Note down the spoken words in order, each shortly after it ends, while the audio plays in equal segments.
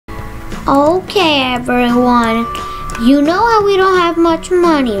Okay, everyone. You know how we don't have much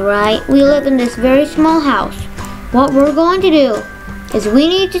money, right? We live in this very small house. What we're going to do is we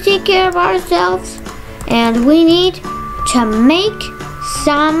need to take care of ourselves, and we need to make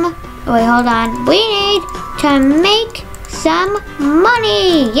some... Wait, hold on. We need to make some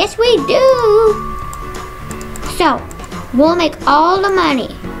money. Yes, we do. So, we'll make all the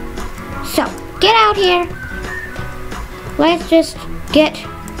money. So, get out here. Let's just get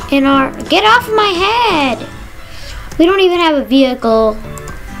off my head. We don't even have a vehicle.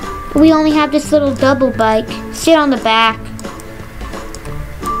 We only have this little double bike. Sit on the back.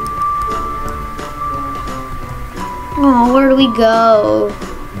 Oh, where do we go?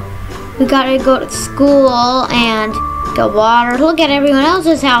 We gotta go to school and get water. Look at everyone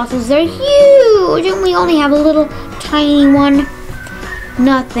else's houses. They're huge, and we only have a little tiny one.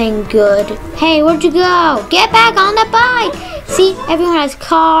 Nothing good. Hey, where'd you go? Get back on the bike. See, everyone has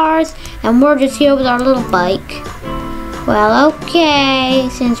cars, and we're just here with our little bike. Well, okay,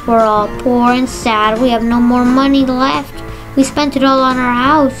 since we're all poor and sad, we have no more money left. We spent it all on our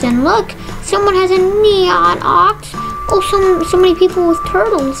house, and look, someone has a neon ox. Oh, so many people with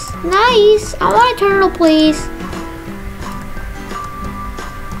turtles. Nice. I want a turtle, please.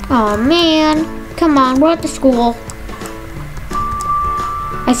 Oh, man. Come on, we're at the school.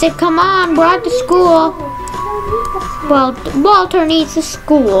 I said, come on, we're at the school. Well, Walter needs the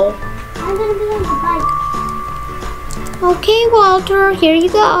school. I'm gonna be on the bike. Okay, Walter, here you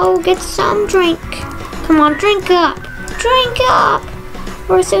go. Get some drink. Come on, drink up. Drink up.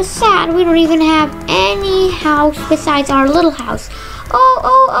 We're so sad. We don't even have any house besides our little house.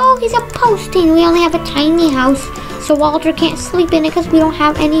 Oh, he's a posting. We only have a tiny house, so Walter can't sleep in it because we don't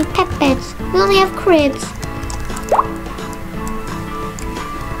have any pet beds. We only have cribs.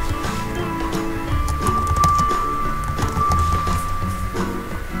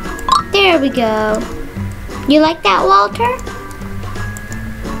 There we go. You like that, Walter?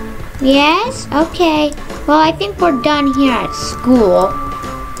 Yes? Okay. Well, I think we're done here at school.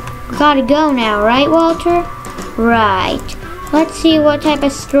 We gotta go now, right, Walter? Right. Let's see what type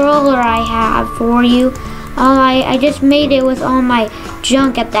of stroller I have for you. I just made it with all my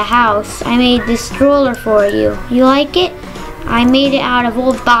junk at the house. I made this stroller for you. You like it? I made it out of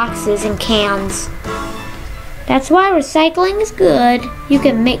old boxes and cans. That's why recycling is good. You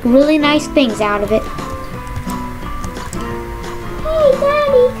can make really nice things out of it. Hey,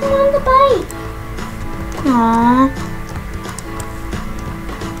 Daddy, come on the bike. Aww.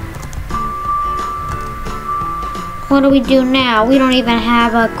 What do we do now? We don't even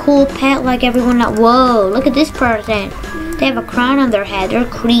have a cool pet like everyone else. Whoa, look at this person. They have a crown on their head. They're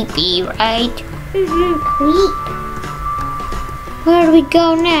creepy, right? Creep. Where do we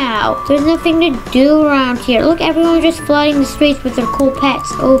go now? There's nothing to do around here. Look, everyone's just flooding the streets with their cool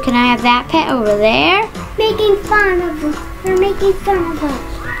pets. Oh, can I have that pet over there? Making fun of us. They're making fun of us.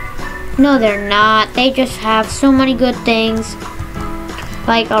 No, they're not. They just have so many good things.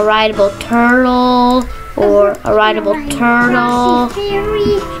 Like a rideable turtle. Or a rideable turtle.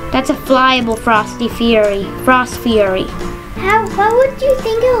 That's a flyable Frosty Fury. Frost Fury. What would you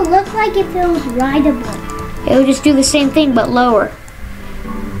think it would look like if it was rideable? It would just do the same thing but lower.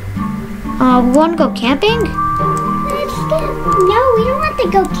 We want to go camping? Let's go. No, we don't want to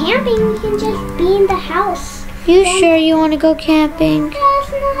go camping. We can just be in the house. You sure you want to go camping?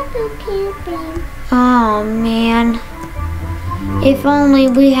 Let's not go camping. Oh, man. If only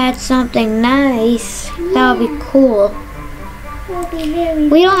we had something nice. That would be cool. That would be very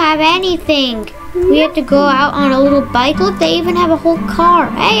We don't have anything. We have to go out on a little bike. Look, they even have a whole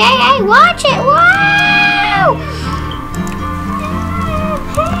car. Hey, watch it. Wow!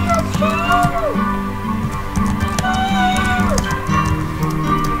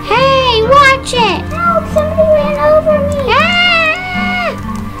 Hey, watch it. Help, somebody ran over me. Ah!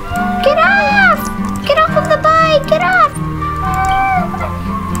 Get off. Get off of the bike. Get off.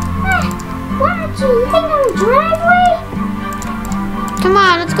 Watch it. You think I'm a driveway? Come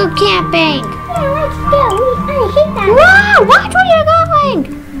on, let's go camping. Yeah, let's go. I hate that. Whoa, watch where you're going.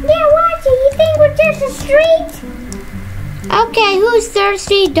 Yeah, watch it. You think we're just a street? Okay, who's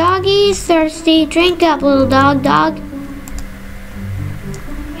thirsty? Doggy's thirsty. Drink up, little dog.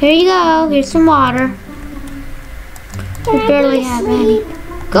 Here you go. Here's some water. We barely have any.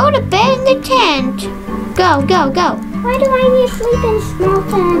 Go to bed in the tent. Go. Why do I need to sleep in a small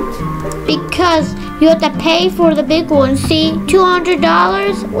tent? Because you have to pay for the big one. See,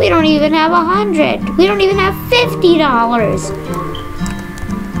 $200. We don't even have $100. We don't even have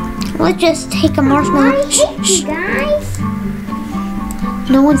 $50. Let's just take a marshmallow. I hate you guys.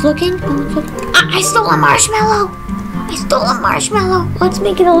 No one's looking? I stole a marshmallow. I stole a marshmallow. Let's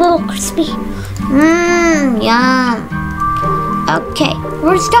make it a little crispy. Mmm, yum. Okay,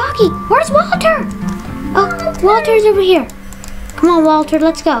 where's Doggy? Where's Walter? Oh, Walter's over here. Come on, Walter,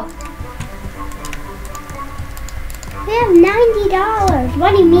 let's go. We have $90.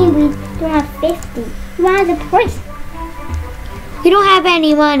 What do you mean we don't have 50? We want the price. We don't have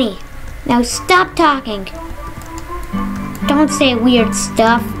any money. Now stop talking. Don't say weird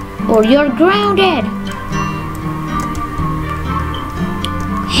stuff or you're grounded.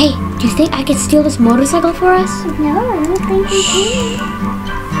 Hey, do you think I could steal this motorcycle for us? No, I don't think we can.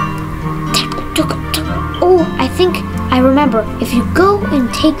 Oh, I think I remember. If you go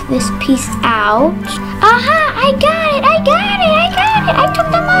and take this piece out. Aha! I got it! I took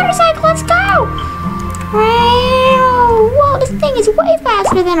the motorcycle. Let's go! Wow! Whoa, this thing is way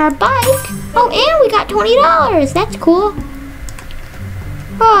faster than our bike. Oh, and we got $20. That's cool.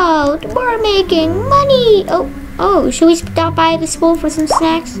 Oh, we're making money. Oh, should we stop by the school for some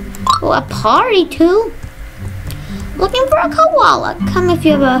snacks? Oh, a party too. Looking for a koala. Come if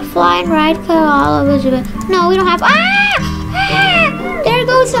you have a fly and ride koala. No, we don't have. Ah! There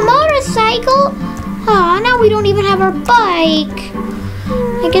goes the motorcycle. Oh, now we don't even have our bike.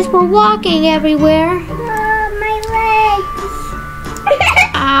 I guess we're walking everywhere. My legs.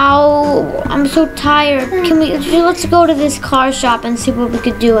 Ow, I'm so tired. Let's go to this car shop and see what we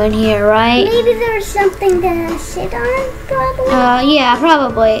could do in here, right? Maybe there's something to sit on, probably. Yeah,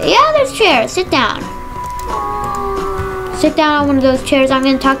 probably. Yeah, there's chairs. Sit down. Sit down on one of those chairs. I'm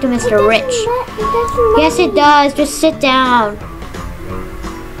going to talk to Mr. Rich. Yes, it does. Just sit down.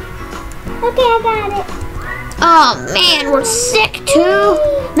 Okay, I got it. Oh, man, we're sick, too.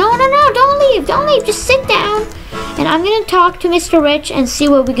 No, don't leave. Just sit down. And I'm going to talk to Mr. Rich and see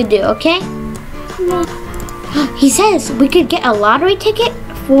what we could do, okay? He says we could get a lottery ticket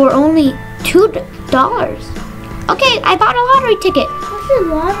for only $2. Okay, I bought a lottery ticket. What's a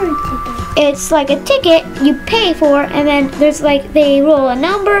lottery ticket? It's like a ticket you pay for, and then there's like, they roll a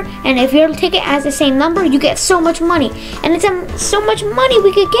number, and if your ticket has the same number, you get so much money. And it's so much money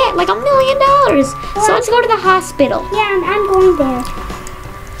we could get, like $1 million. So let's go to the hospital. Yeah, I'm going there.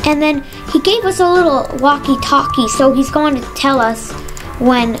 And then he gave us a little walkie-talkie, so he's going to tell us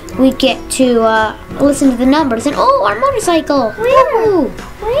when we get to listen to the numbers. And oh, our motorcycle! Where? Woo-hoo.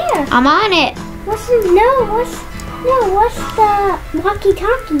 Where? I'm on it. What's the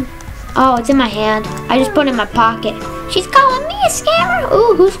walkie-talkie? Oh, it's in my hand. I just put it in my pocket. She's calling me a scammer.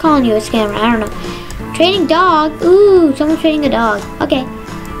 Ooh, who's calling you a scammer? I don't know. Trading dog. Ooh, someone's trading a dog. Okay,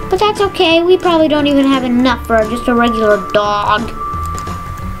 but that's okay. We probably don't even have enough for just a regular dog.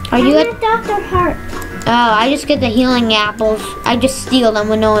 I'm at Dr. Hart. Oh, I just get the healing apples. I just steal them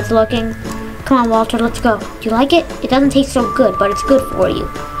when no one's looking. Come on, Walter, let's go. Do you like it? It doesn't taste so good, but it's good for you.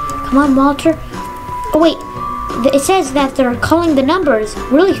 Come on, Walter. Oh, wait. It says that they're calling the numbers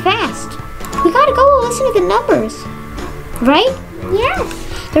really fast. We gotta go listen to the numbers. Right? Yes.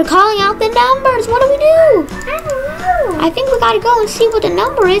 They're calling out the numbers. What do we do? I don't know. I think we gotta go and see what the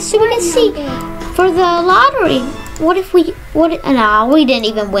number is so we can see for the lottery. What if no, we didn't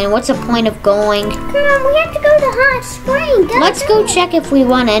even win. What's the point of going? Come on, we have to go to Hot Spring. Let's go check if we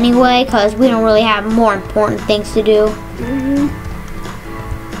won anyway, because we don't really have more important things to do.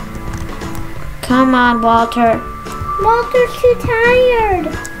 Come on, Walter. Walter's too tired.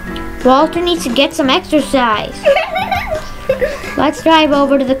 Walter needs to get some exercise. Let's drive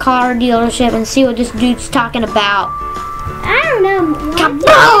over to the car dealership and see what this dude's talking about. I don't know.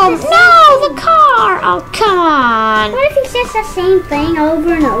 Kaboom! No, the car! Oh, come on. What if he says the same thing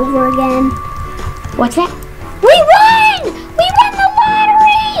over and over again? What's that? We won! We won the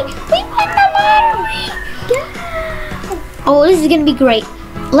lottery! We won the lottery! God. Oh, this is gonna be great.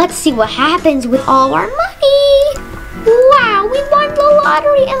 Let's see what happens with all our money. Wow, we won the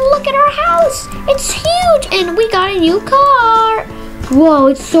lottery and look at our house. It's huge and we got a new car. Whoa,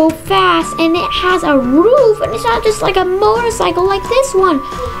 it's so fast and it has a roof and it's not just like a motorcycle like this one.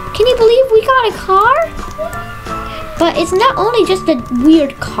 Can you believe we got a car? But it's not only just a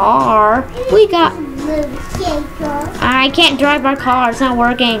weird car. We got... I can't drive our car, it's not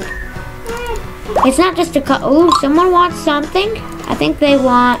working. It's not just a car. Oh, someone wants something. I think they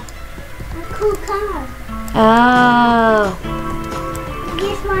want... A cool car. Oh. You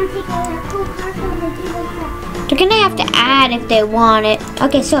just want to take a cool car from the dealership. They're gonna have to add if they want it.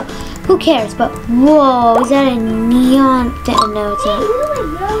 Okay, so who cares? But whoa, is that a neon thing? No, it's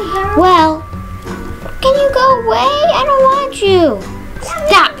not. Well, can you go away? I don't want you.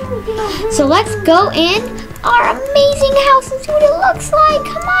 Stop. So let's go in our amazing house and see what it looks like.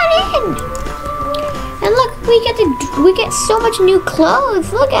 Come on in. And look, we get so much new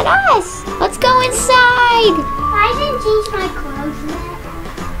clothes. Look at us. Let's go inside. I didn't change my clothes yet.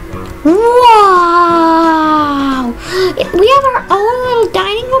 Wow! We have our own little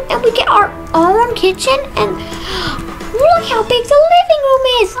dining room and we get our own kitchen and look how big the living room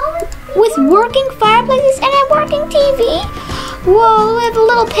is! With working fireplaces and a working TV. Whoa, we have a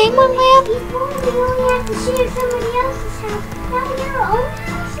little penguin lamp. Before we only had to share somebody else's house. Now we get our own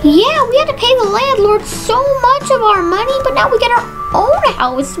house. Yeah, we had to pay the landlord so much of our money, but now we get our own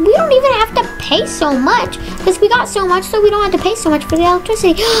house. We don't even have to pay so much because we got so much, so we don't have to pay so much for the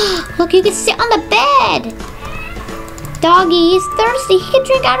electricity. Look, you can sit on the bed. Doggy is thirsty. He can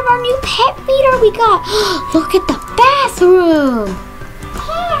drink out of our new pet feeder we got. Look at the bathroom.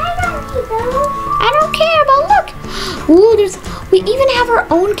 Hey, I don't need those. I don't care, but look. Ooh, we even have our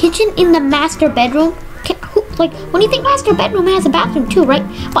own kitchen in the master bedroom. Like, when you think master bedroom, it has a bathroom too, right?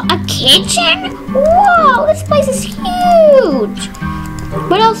 But a kitchen? Whoa, this place is huge.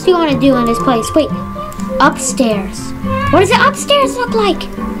 What else do you want to do in this place? Wait, upstairs. What does the upstairs look like?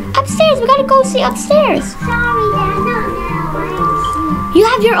 Upstairs, we gotta go see upstairs. Sorry, Dad, not now. I see. You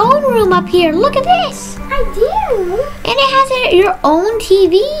have your own room up here. Look at this. I do. And it has your own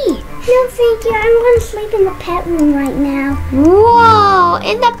TV. No, thank you. I'm going to sleep in the pet room right now. Whoa,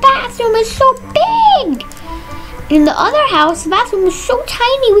 and the bathroom is so big. In the other house, the bathroom was so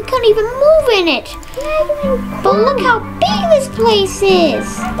tiny we couldn't even move in it. But look how big this place is.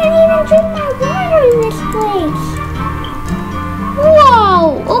 I can't even drink my water in this place.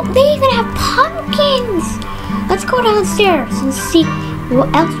 Whoa, oh, they even have pumpkins. Let's go downstairs and see what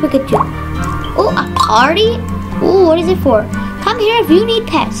else we could do. Oh, a party? Oh, what is it for? Come here if you need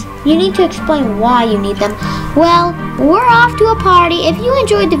pets. You need to explain why you need them. Well, we're off to a party. If you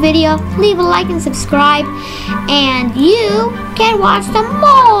enjoyed the video, leave a like and subscribe. And you can watch some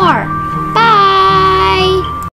more. Bye.